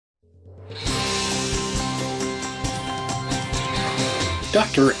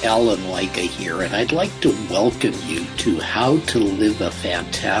Dr. Alan Leica here, and I'd like to welcome you to How to Live a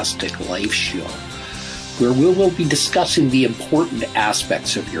Fantastic Life show, where we will be discussing the important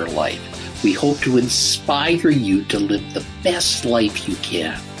aspects of your life. We hope to inspire you to live the best life you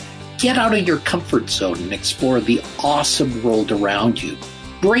can. Get out of your comfort zone and explore the awesome world around you.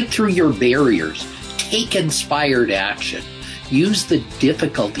 Break through your barriers. Take inspired action. Use the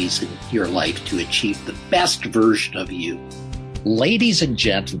difficulties in your life to achieve the best version of you. Ladies and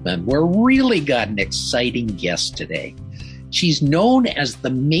gentlemen, we're really got an exciting guest today. She's known as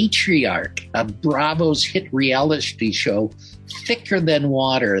the matriarch of Bravo's hit reality show, Thicker Than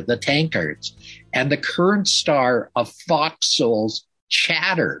Water, The Tankards, and the current star of Fox Soul's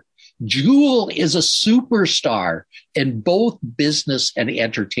Chatter. Jewel is a superstar in both business and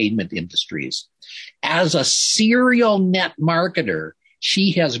entertainment industries. As a serial net marketer,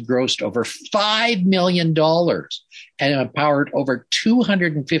 she has grossed over $5 million and empowered over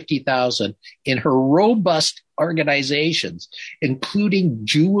 250,000 in her robust organizations, including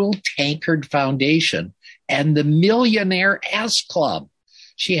Jewel Tankard Foundation and the Millionaire S Club.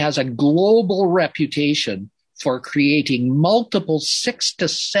 She has a global reputation for creating multiple 6 to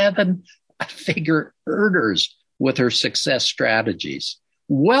 7 figure earners with her success strategies.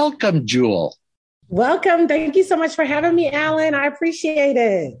 Welcome, Jewel. Welcome. Thank you so much for having me, Alan. I appreciate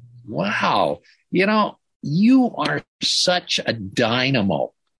it. Wow. You know, you are such a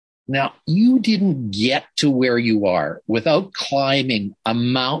dynamo. Now, you didn't get to where you are without climbing a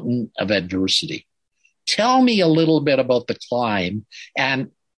mountain of adversity. Tell me a little bit about the climb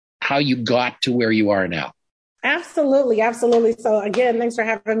and how you got to where you are now. Absolutely. Absolutely. So again, thanks for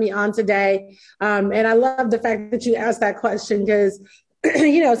having me on today. And I love the fact that you asked that question because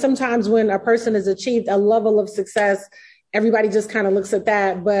sometimes when a person has achieved a level of success, everybody just kind of looks at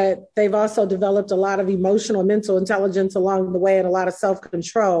that, but they've also developed a lot of emotional, mental intelligence along the way and a lot of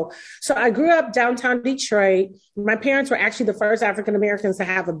self-control. So I grew up downtown Detroit. My parents were actually the first African-Americans to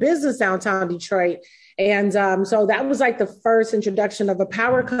have a business downtown Detroit. And so that was like the first introduction of a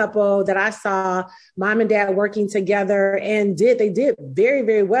power couple that I saw, mom and dad working together, and they did very,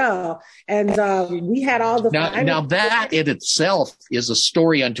 very well. And we had all the now that in itself is a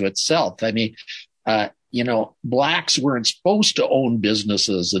story unto itself. I mean, blacks weren't supposed to own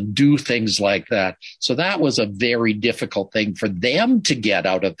businesses and do things like that. So that was a very difficult thing for them to get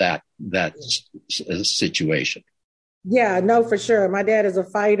out of that situation. Yeah, no, for sure. My dad is a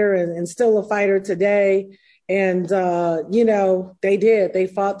fighter and still a fighter today. And, they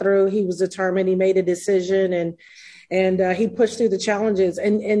fought through. He was determined. He made a decision and he pushed through the challenges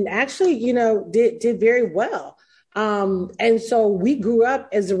and actually, did very well. And so we grew up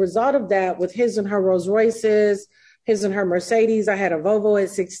as a result of that with his and her Rolls Royces, his and her Mercedes. I had a Volvo at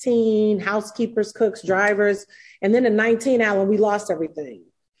 16, housekeepers, cooks, drivers. And then at 19, Alan, we lost everything.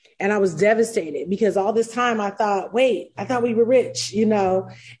 And I was devastated because all this time I thought we were rich,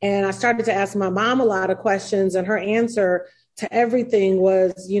 and I started to ask my mom a lot of questions, and her answer to everything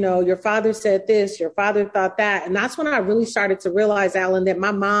was, your father said this, your father thought that. And that's when I really started to realize, Alan, that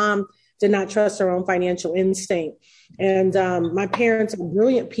my mom did not trust her own financial instinct. And my parents are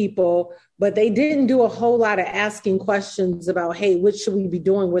brilliant people, but they didn't do a whole lot of asking questions about, hey, what should we be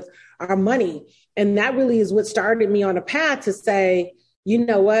doing with our money? And that really is what started me on a path to say, you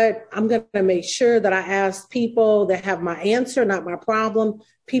know what, I'm going to make sure that I ask people that have my answer, not my problem,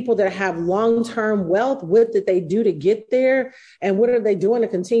 people that have long-term wealth. What did they do to get there? And what are they doing to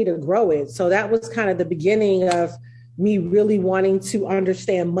continue to grow it? So that was kind of the beginning of me really wanting to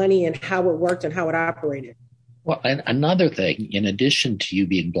understand money and how it worked and how it operated. Well, and another thing, in addition to you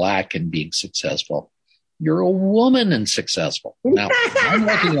being Black and being successful, you're a woman and successful. Now, I'm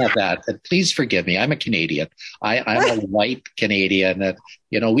looking at that. And please forgive me. I'm a Canadian. I'm a white Canadian. That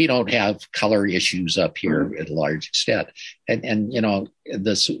we don't have color issues up here at a large extent. And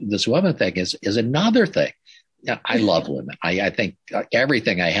this woman thing is another thing. I love women. I think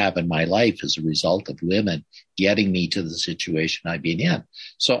everything I have in my life is a result of women getting me to the situation I've been in.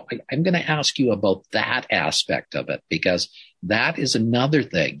 So I'm going to ask you about that aspect of it, because that is another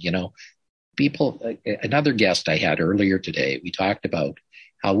thing, another guest I had earlier today, we talked about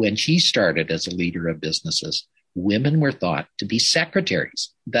how when she started as a leader of businesses, women were thought to be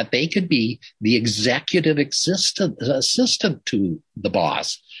secretaries, that they could be the executive assistant to the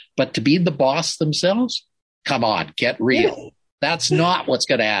boss, but to be the boss themselves, come on, get real. That's not what's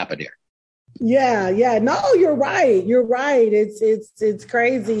going to happen here. Yeah. No, you're right. It's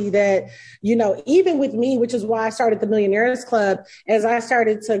crazy that, even with me, which is why I started the Millionaires Club, as I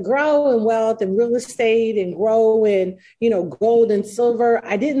started to grow in wealth and real estate and grow in, gold and silver,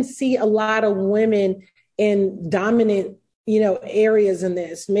 I didn't see a lot of women in dominant, areas in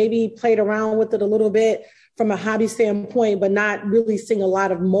this, maybe played around with it a little bit from a hobby standpoint, but not really seeing a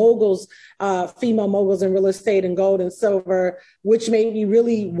lot of moguls, female moguls in real estate and gold and silver, which made me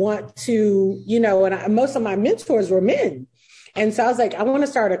really want to, most of my mentors were men. And so I was like, I want to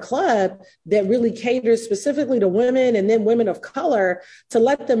start a club that really caters specifically to women and then women of color, to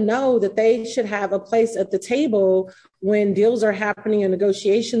let them know that they should have a place at the table when deals are happening and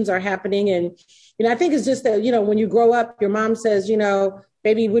negotiations are happening. And, I think it's just that, when you grow up, your mom says,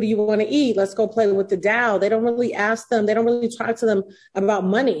 baby, what do you want to eat? Let's go play with the Dow. They don't really ask them. They don't really talk to them about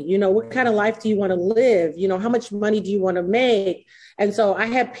money. What kind of life do you want to live? How much money do you want to make? And so I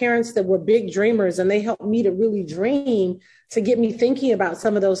had parents that were big dreamers, and they helped me to really dream, to get me thinking about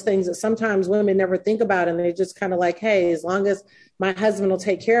some of those things that sometimes women never think about. And they just kind of like, hey, as long as my husband will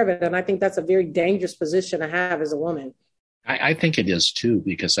take care of it. And I think that's a very dangerous position to have as a woman. I think it is too,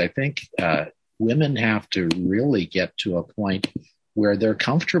 because I think women have to really get to a point where they're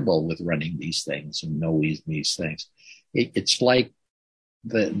comfortable with running these things and knowing these things. It's like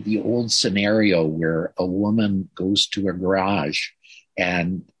the old scenario where a woman goes to a garage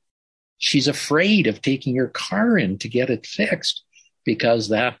and she's afraid of taking her car in to get it fixed because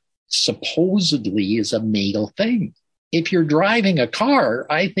that supposedly is a male thing. If you're driving a car,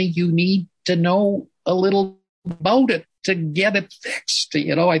 I think you need to know a little about it to get it fixed.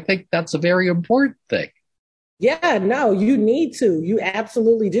 I think that's a very important thing. Yeah, no, you need to. You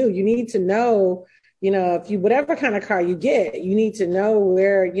absolutely do. You need to know, whatever kind of car you get, you need to know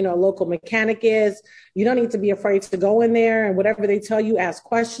where, a local mechanic is. You don't need to be afraid to go in there, and whatever they tell you, ask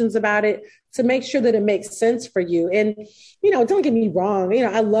questions about it to make sure that it makes sense for you. And, don't get me wrong.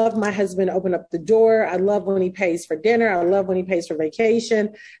 I love my husband to open up the door. I love when he pays for dinner. I love when he pays for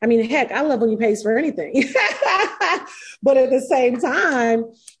vacation. I mean, heck, I love when he pays for anything. But at the same time,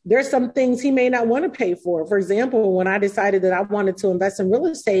 there's some things he may not want to pay for. For example, when I decided that I wanted to invest in real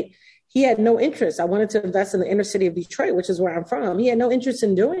estate, he had no interest. I wanted to invest in the inner city of Detroit, which is where I'm from. He had no interest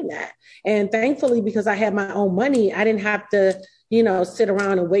in doing that. And thankfully, because I had my own money, I didn't have to, sit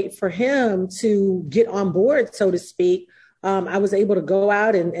around and wait for him to get on board, so to speak. I was able to go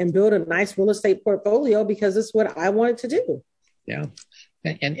out and build a nice real estate portfolio because it's what I wanted to do. Yeah.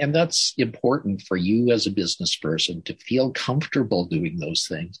 And that's important for you as a business person to feel comfortable doing those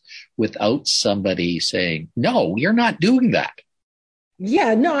things without somebody saying, no, you're not doing that.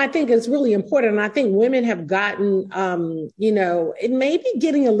 Yeah, no, I think it's really important. And I think women have gotten, it may be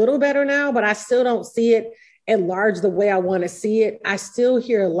getting a little better now, but I still don't see it at large the way I want to see it. I still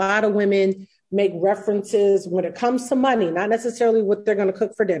hear a lot of women make references when it comes to money, not necessarily what they're going to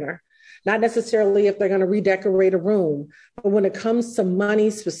cook for dinner, not necessarily if they're going to redecorate a room, but when it comes to money,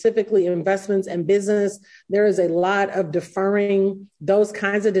 specifically investments and business, there is a lot of deferring those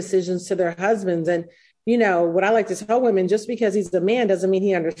kinds of decisions to their husbands. And, what I like to tell women, just because he's a man doesn't mean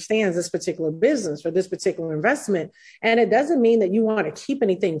he understands this particular business or this particular investment. And it doesn't mean that you want to keep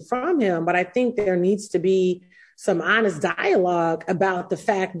anything from him. But I think there needs to be some honest dialogue about the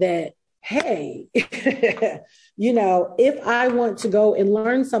fact that, hey, if I want to go and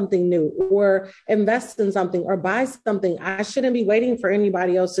learn something new or invest in something or buy something, I shouldn't be waiting for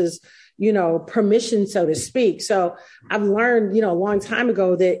anybody else's, permission, so to speak. So I've learned, a long time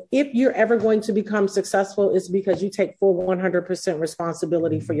ago that if you're ever going to become successful, it's because you take full 100%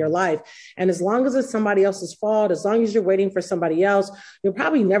 responsibility for your life. And as long as it's somebody else's fault, as long as you're waiting for somebody else, you'll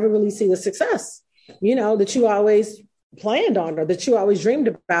probably never really see the success, that you always planned on or that you always dreamed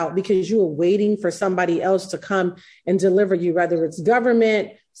about because you were waiting for somebody else to come and deliver you, whether it's government,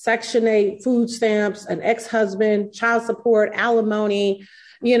 Section 8, food stamps, an ex-husband, child support, alimony,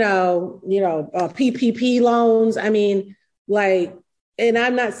 PPP loans. I mean, and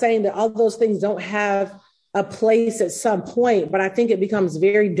I'm not saying that all those things don't have a place at some point, but I think it becomes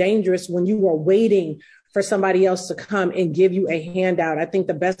very dangerous when you are waiting for somebody else to come and give you a handout. I think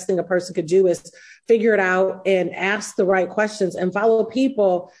the best thing a person could do is figure it out and ask the right questions and follow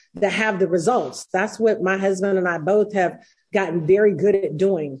people that have the results. That's what my husband and I both have gotten very good at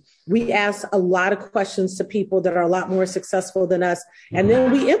doing. We ask a lot of questions to people that are a lot more successful than us, and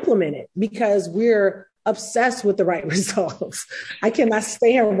then we implement it because we're obsessed with the right results. I cannot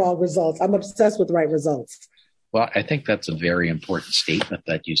stand wrong results. I'm obsessed with the right results. Well, I think that's a very important statement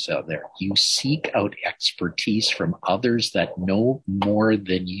that you said there. You seek out expertise from others that know more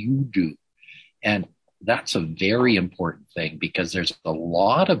than you do. And that's a very important thing because there's a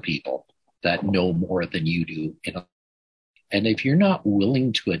lot of people that know more than you do. And if you're not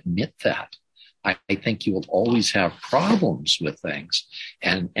willing to admit that, I think you will always have problems with things.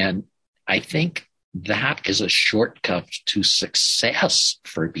 And I think that is a shortcut to success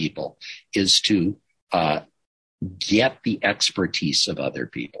for people, is to get the expertise of other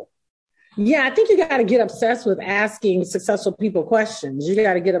people. Yeah, I think you got to get obsessed with asking successful people questions. You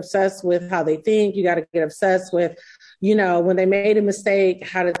got to get obsessed with how they think. You got to get obsessed with, when they made a mistake,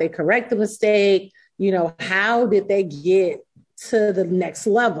 how did they correct the mistake? How did they get to the next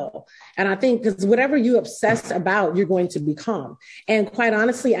level? And I think because whatever you obsess about, you're going to become. And quite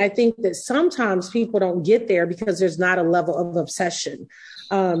honestly, I think that sometimes people don't get there because there's not a level of obsession.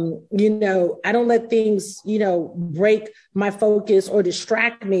 I don't let things, break my focus or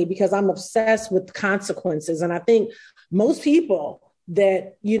distract me because I'm obsessed with consequences. And I think most people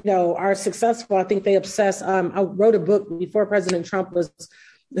that, are successful, I think they obsess. I wrote a book before President Trump was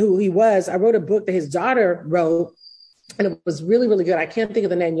who he was. I wrote a book that his daughter wrote, and it was really, really good. I can't think of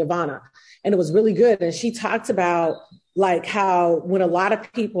the name, Yavana. And it was really good. And she talked about like how when a lot of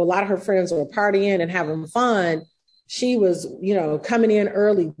her friends were partying and having fun, she was, coming in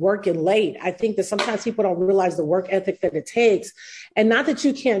early, working late. I think that sometimes people don't realize the work ethic that it takes. And not that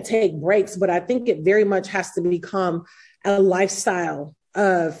you can't take breaks, but I think it very much has to become a lifestyle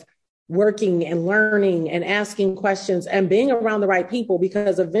of working and learning and asking questions and being around the right people,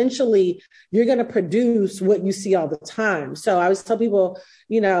 because eventually you're going to produce what you see all the time. So I always tell people,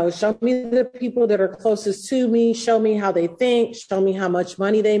 show me the people that are closest to me, show me how they think, show me how much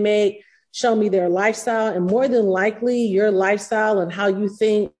money they make, show me their lifestyle. And more than likely, your lifestyle and how you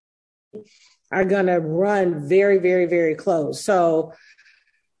think are going to run very, very, very close. So,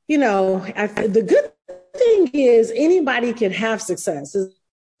 the good thing is anybody can have success.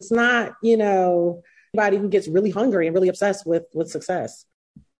 It's not, anybody who gets really hungry and really obsessed with success.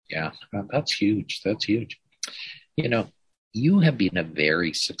 Yeah, that's huge. That's huge. You have been a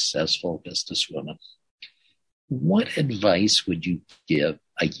very successful businesswoman. What advice would you give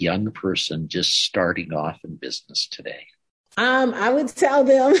a young person just starting off in business today? I would tell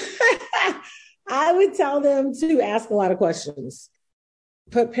them, to ask a lot of questions,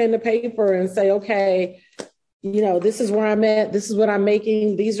 put pen to paper and say, okay, this is where I'm at. This is what I'm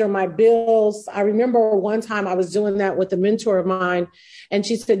making. These are my bills. I remember one time I was doing that with a mentor of mine, and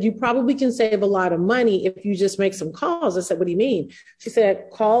she said, you probably can save a lot of money if you just make some calls. I said, what do you mean? She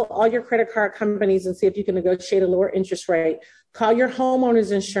said, call all your credit card companies and see if you can negotiate a lower interest rate. Call your homeowner's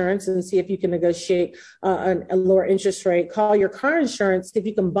insurance and see if you can negotiate a lower interest rate. Call your car insurance, see if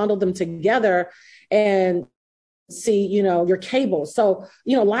you can bundle them together and see, your cable. So,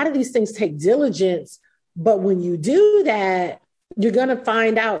 a lot of these things take diligence. But when you do that, you're going to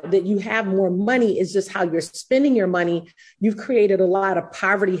find out that you have more money. It's just how you're spending your money. You've created a lot of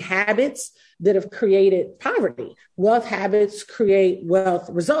poverty habits that have created poverty. Wealth habits create wealth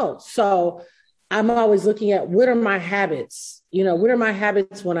results. So I'm always looking at what are my habits? What are my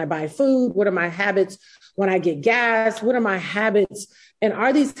habits when I buy food? What are my habits when I get gas? What are my habits? And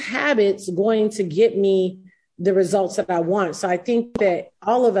are these habits going to get me the results that I want? So I think that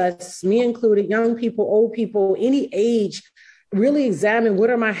all of us, me included, young people, old people, any age, really examine what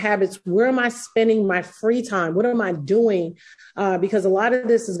are my habits? Where am I spending my free time? What am I doing? Because a lot of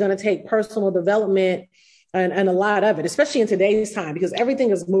this is going to take personal development and a lot of it, especially in today's time, because everything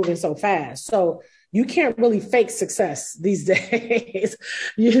is moving so fast. So you can't really fake success these days.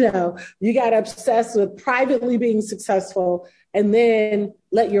 You got to obsess with privately being successful and then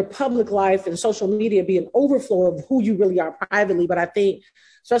let your public life and social media be an overflow of who you really are privately. But I think,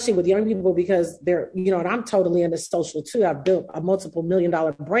 especially with young people, because they're, and I'm totally into social too. I've built a multiple $1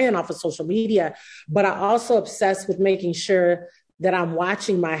 million brand off of social media, but I also obsess with making sure that I'm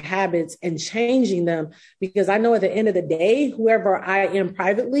watching my habits and changing them, because I know at the end of the day, whoever I am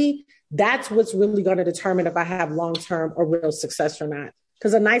privately, that's what's really going to determine if I have long-term or real success or not.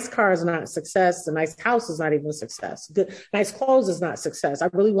 Because a nice car is not success. A nice house is not even success. Nice clothes is not success. I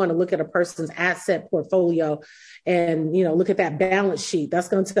really want to look at a person's asset portfolio and, look at that balance sheet. That's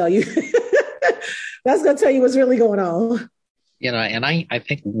going to tell you, that's going to tell you what's really going on. And I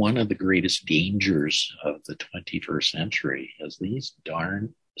think one of the greatest dangers of the 21st century is these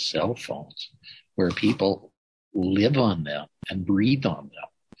darn cell phones, where people live on them and breathe on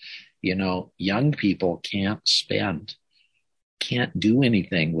them. Young people can't do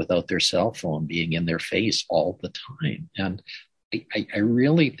anything without their cell phone being in their face all the time. And I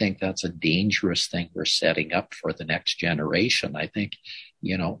really think that's a dangerous thing we're setting up for the next generation. I think,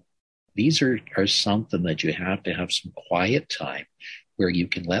 these are something that you have to have some quiet time where you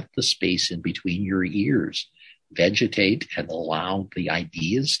can let the space in between your ears vegetate and allow the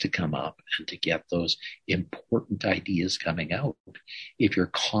ideas to come up and to get those important ideas coming out. If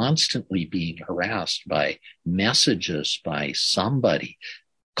you're constantly being harassed by messages by somebody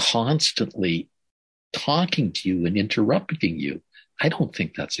constantly talking to you and interrupting you, I don't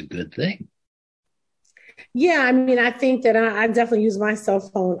think that's a good thing. Yeah, I mean, I think that I definitely use my cell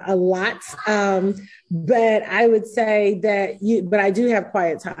phone a lot. But I would say that but I do have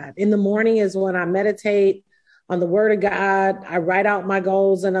quiet time. In the morning is when I meditate on the word of God. I write out my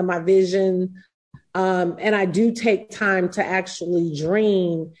goals and my vision. And I do take time to actually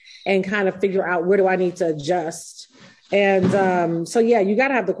dream and kind of figure out where do I need to adjust. And so, yeah, you got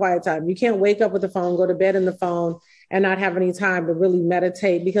to have the quiet time. You can't wake up with the phone, go to bed in the phone, and not have any time to really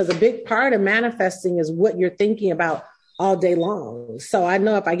meditate, because a big part of manifesting is what you're thinking about all day long. So I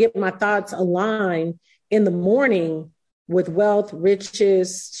know if I get my thoughts aligned in the morning with wealth,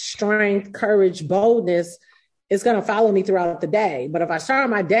 riches, strength, courage, boldness, it's going to follow me throughout the day. But if I start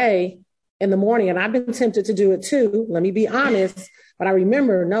my day in the morning, and I've been tempted to do it too, let me be honest, but I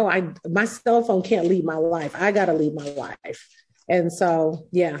remember, no, my cell phone can't lead my life. I got to lead my life. And so,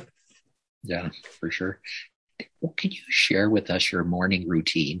 yeah. Yeah, for sure. Well, can you share with us your morning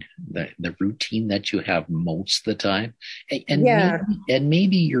routine, the routine that you have most of the time, Yeah.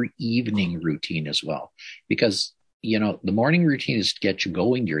 maybe your evening routine as well? Because, the morning routine is to get you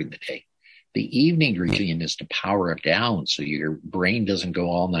going during the day. The evening routine is to power it down so your brain doesn't go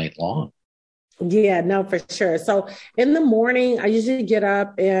all night long. Yeah, no, for sure. So in the morning, I usually get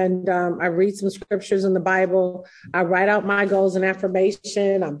up and I read some scriptures in the Bible. I write out my goals and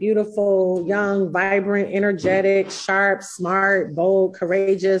affirmation. I'm beautiful, young, vibrant, energetic, sharp, smart, bold,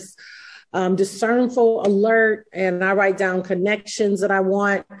 courageous, discernful, alert. And I write down connections that I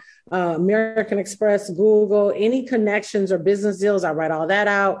want. American Express, Google, any connections or business deals, I write all that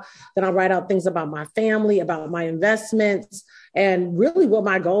out. Then I write out things about my family, about my investments, and really what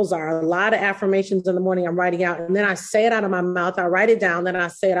my goals are. A lot of affirmations in the morning I'm writing out, and then I say it out of my mouth. I write it down, then I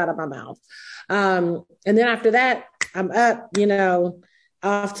say it out of my mouth. And then after that, I'm up,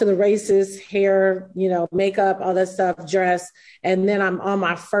 off to the races, hair, makeup, all that stuff, dress. And then I'm on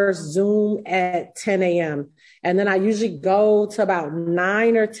my first Zoom at 10 a.m. And then I usually go to about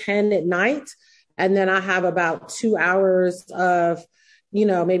 9 or 10 at night. And then I have about 2 hours of,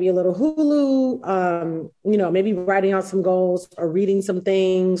 maybe a little Hulu, maybe writing out some goals or reading some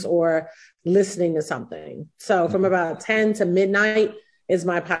things or listening to something. So from about 10 to midnight is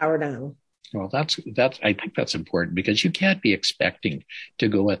my power down. Well, I think that's important, because you can't be expecting to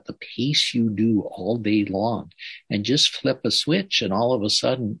go at the pace you do all day long and just flip a switch and all of a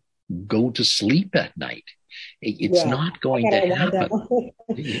sudden go to sleep at night. It's not going to happen.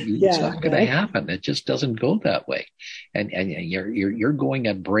 It's not going to happen. It just doesn't go that way. And you're going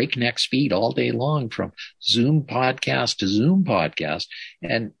at breakneck speed all day long from Zoom podcast to Zoom podcast.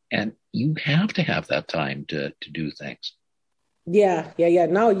 And you have to have that time to do things. Yeah.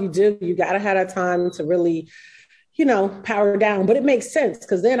 No, you do. You got to have that time to really, power down. But it makes sense,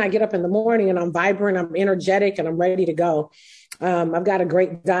 because then I get up in the morning and I'm vibrant, I'm energetic, and I'm ready to go. I've got a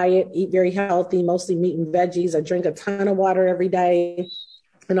great diet, eat very healthy, mostly meat and veggies. I drink a ton of water every day.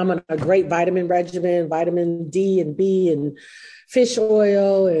 And I'm on a great vitamin regimen, vitamin D and B and fish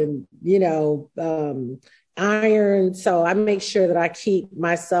oil and, iron. So I make sure that I keep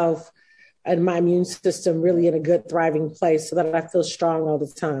myself and my immune system really in a good, thriving place so that I feel strong all the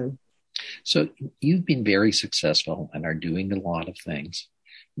time. So you've been very successful and are doing a lot of things.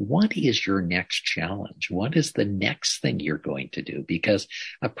 What is your next challenge? What is the next thing you're going to do? Because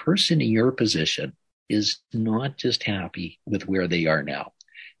a person in your position is not just happy with where they are now.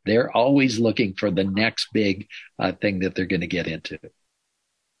 They're always looking for the next big thing that they're going to get into.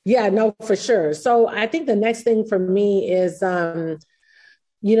 Yeah, no, for sure. So I think the next thing for me is,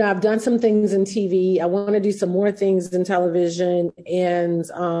 I've done some things in TV. I want to do some more things in television. And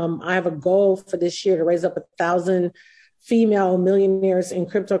I have a goal for this year to raise up 1,000 female millionaires in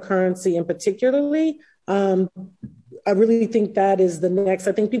cryptocurrency, and particularly, I really think that is the next.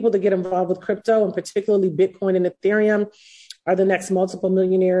 I think people that get involved with crypto, and particularly Bitcoin and Ethereum, are the next multiple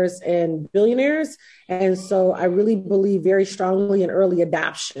millionaires and billionaires. And so I really believe very strongly in early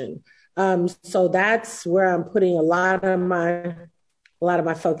adoption. So that's where I'm putting a lot of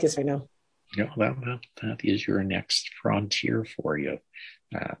my focus right now. Yeah, that is your next frontier for you.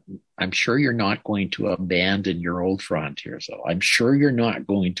 I'm sure you're not going to abandon your old frontiers, though. I'm sure you're not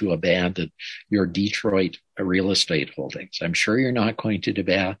going to abandon your Detroit real estate holdings. I'm sure you're not going to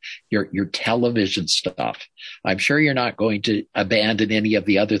abandon your television stuff. I'm sure you're not going to abandon any of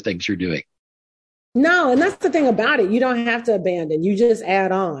the other things you're doing. No, and that's the thing about it. You don't have to abandon. You just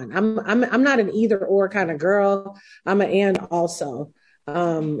add on. I'm not an either or kind of girl. I'm an and also.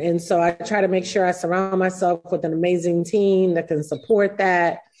 And so I try to make sure I surround myself with an amazing team that can support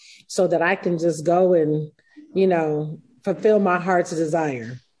that, so that I can just go and, fulfill my heart's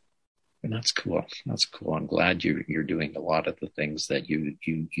desire. And that's cool. That's cool. I'm glad you're doing a lot of the things that you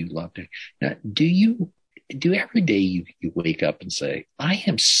love to. Now, do you do every day you wake up and say, I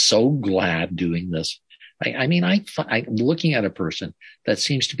am so glad doing this. I'm looking at a person that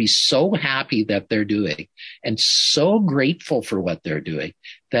seems to be so happy that they're doing and so grateful for what they're doing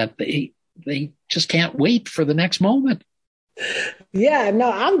that they just can't wait for the next moment. Yeah,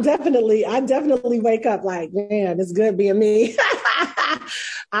 no, I definitely wake up like, man, it's good being me.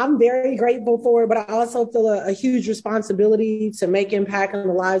 I'm very grateful for it, but I also feel a huge responsibility to make impact on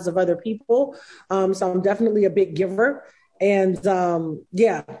the lives of other people. So I'm definitely a big giver. And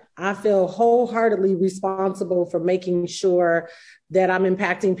yeah, I feel wholeheartedly responsible for making sure that I'm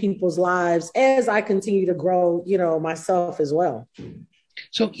impacting people's lives as I continue to grow, myself as well.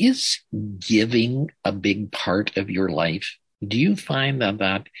 So is giving a big part of your life? Do you find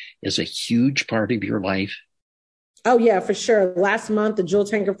that is a huge part of your life? Oh, yeah, for sure. Last month, the Jewel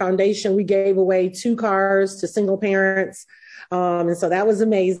Tanker Foundation, we gave away 2 cars to single parents. And so that was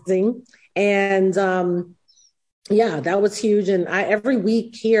amazing. And yeah, that was huge. And every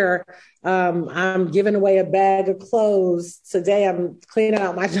week here, I'm giving away a bag of clothes. Today, I'm cleaning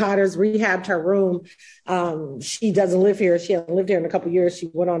out my daughter's, rehabbed her room. She doesn't live here. She hasn't lived here in a couple of years.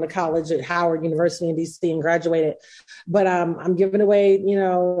 She went on to college at Howard University in DC and graduated. But I'm giving away,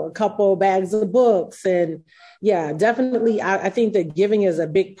 a couple bags of books. And yeah, definitely. I think that giving is a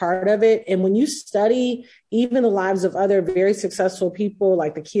big part of it. And when you study even the lives of other very successful people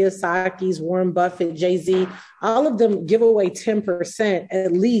like the Kiyosaki's, Warren Buffett, Jay-Z, all of them give away 10%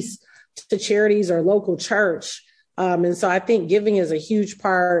 at least to charities or local church. And so I think giving is a huge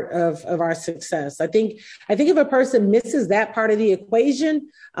part of our success. I think if a person misses that part of the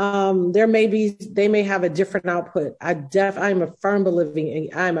equation, they may have a different output. I'm a firm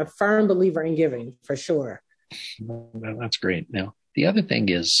believer in giving for sure. Well, that's great. Now, the other thing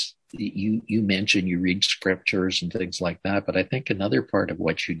is you mentioned you read scriptures and things like that, but I think another part of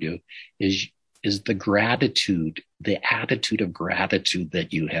what you do is the gratitude, the attitude of gratitude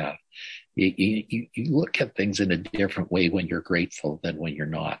that you have. You look at things in a different way when you're grateful than when you're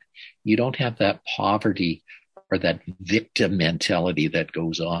not. You don't have that poverty or that victim mentality that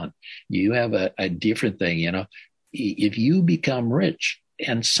goes on. You have a different thing, if you become rich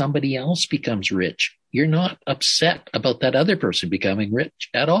and somebody else becomes rich, you're not upset about that other person becoming rich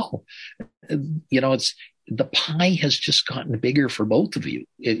at all. It's the pie has just gotten bigger for both of you.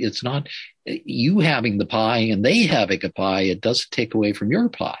 It's not you having the pie and they having a pie. It doesn't take away from your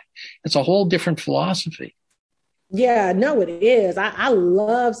pie. It's a whole different philosophy. Yeah, no, it is. I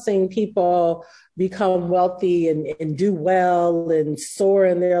love seeing people become wealthy and do well and soar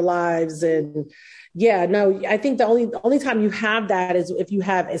in their lives. And yeah, no, I think the only time you have that is if you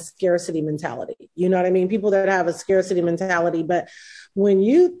have a scarcity mentality. You know what I mean? People that have a scarcity mentality. But when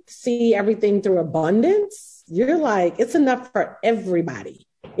you see everything through abundance, you're like, it's enough for everybody.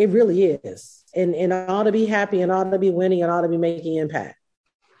 It really is. And I ought to be happy and ought to be winning and ought to be making impact.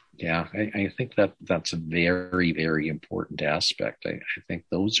 Yeah, I think that's a very, very important aspect. I think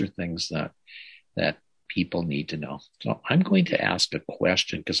those are things that people need to know. So I'm going to ask a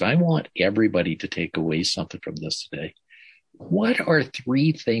question because I want everybody to take away something from this today. What are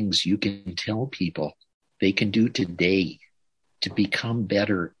 3 things you can tell people they can do today to become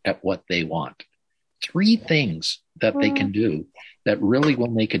better at what they want? 3 things that they can do that really will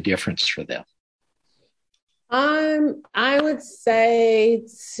make a difference for them. I would say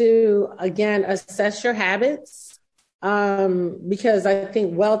to, again, assess your habits, because I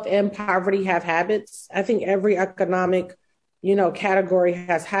think wealth and poverty have habits. I think every economic, category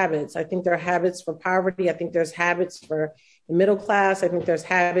has habits. I think there are habits for poverty. I think there's habits for the middle class. I think there's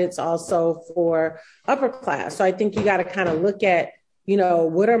habits also for upper class. So I think you got to kind of look at,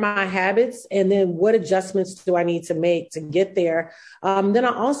 what are my habits? And then what adjustments do I need to make to get there? Then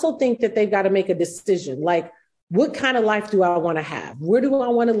I also think that they've got to make a decision. Like, what kind of life do I want to have? Where do I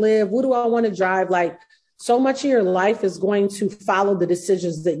want to live? What do I want to drive? Like, so much of your life is going to follow the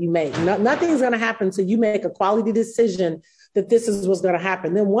decisions that you make. Nothing's going to happen until you make a quality decision that this is what's going to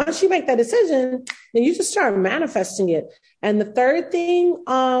happen. Then once you make that decision, then you just start manifesting it. And the third thing,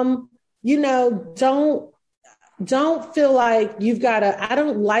 don't feel like you've got to, I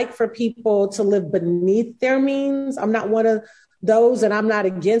don't like for people to live beneath their means. I'm not one of those, and I'm not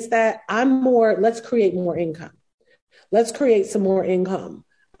against that. I'm more, let's create more income. Let's create some more income.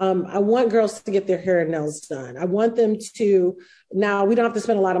 I want girls to get their hair and nails done. I want them to, now we don't have to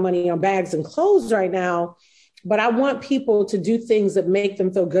spend a lot of money on bags and clothes right now, but I want people to do things that make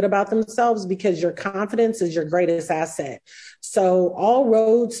them feel good about themselves, because your confidence is your greatest asset. So all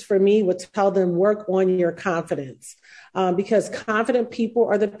roads for me would tell them work on your confidence. Because confident people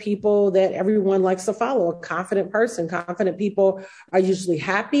are the people that everyone likes to follow. A confident person, confident people are usually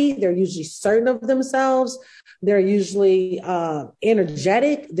happy. They're usually certain of themselves. They're usually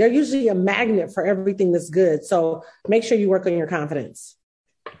energetic. They're usually a magnet for everything that's good. So make sure you work on your confidence.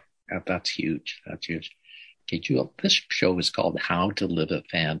 That's huge. That's huge. Okay, Jewel, this show is called How to Live a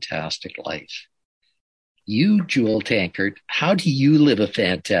Fantastic Life. You, Jewel Tankard, how do you live a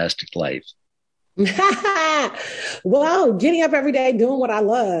fantastic life? Well, getting up every day, doing what I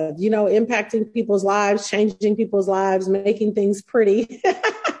love, impacting people's lives, changing people's lives, making things pretty.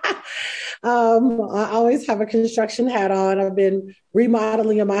 I always have a construction hat on. I've been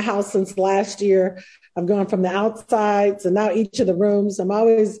remodeling in my house since last year. I've gone from the outside to now each of the rooms. I'm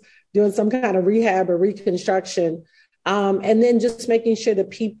always doing some kind of rehab or reconstruction. And then just making sure that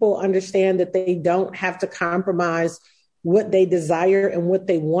people understand that they don't have to compromise what they desire and what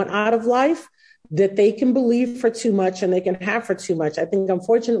they want out of life, that they can believe for too much and they can have for too much. I think,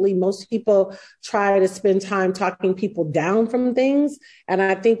 unfortunately, most people try to spend time talking people down from things. And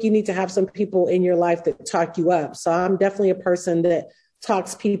I think you need to have some people in your life that talk you up. So I'm definitely a person that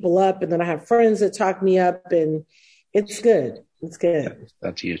talks people up. And then I have friends that talk me up, and it's good. It's good.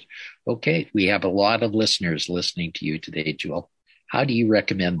 That's huge. Okay. We have a lot of listeners listening to you today, Jewel. How do you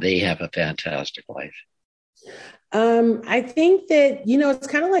recommend they have a fantastic life? I think that, it's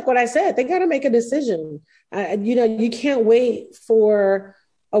kind of like what I said. They got to make a decision. You can't wait for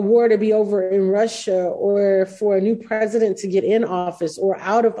a war to be over in Russia or for a new president to get in office or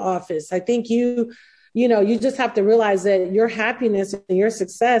out of office. I think you just have to realize that your happiness and your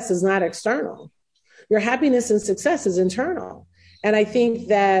success is not external. Your happiness and success is internal. And I think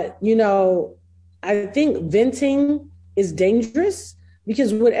that, I think venting is dangerous,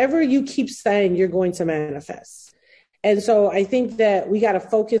 because whatever you keep saying, you're going to manifest. And so I think that we got to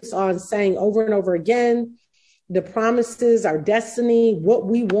focus on saying over and over again, the promises, our destiny, what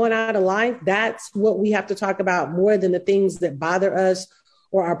we want out of life. That's what we have to talk about more than the things that bother us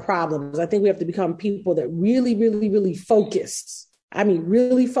or our problems. I think we have to become people that really, really, really focus. I mean,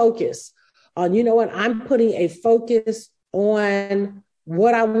 really focus on, I'm putting a focus on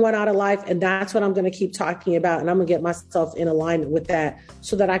what I want out of life. And that's what I'm going to keep talking about. And I'm going to get myself in alignment with that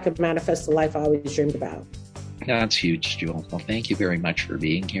so that I can manifest the life I always dreamed about. That's huge, Jewel. Well, thank you very much for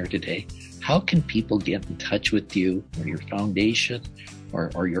being here today. How can people get in touch with you or your foundation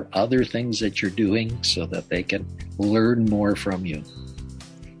or your other things that you're doing so that they can learn more from you?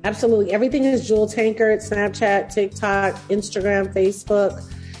 Absolutely. Everything is Jewel Tankard. Snapchat, TikTok, Instagram, Facebook,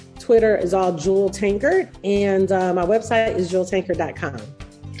 Twitter is all Jewel Tankard. And my website is jeweltankard.com.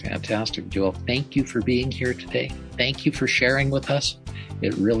 Fantastic, Jewel. Thank you for being here today. Thank you for sharing with us.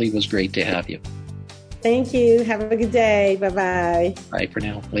 It really was great to have you. Thank you. Have a good day. Bye-bye. Bye for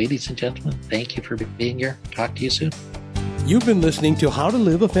now. Ladies and gentlemen, thank you for being here. Talk to you soon. You've been listening to How to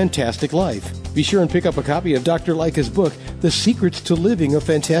Live a Fantastic Life. Be sure and pick up a copy of Dr. Lycka's book, The Secrets to Living a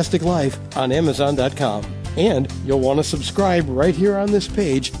Fantastic Life, on Amazon.com. And you'll want to subscribe right here on this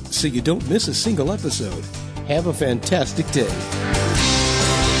page so you don't miss a single episode. Have a fantastic day.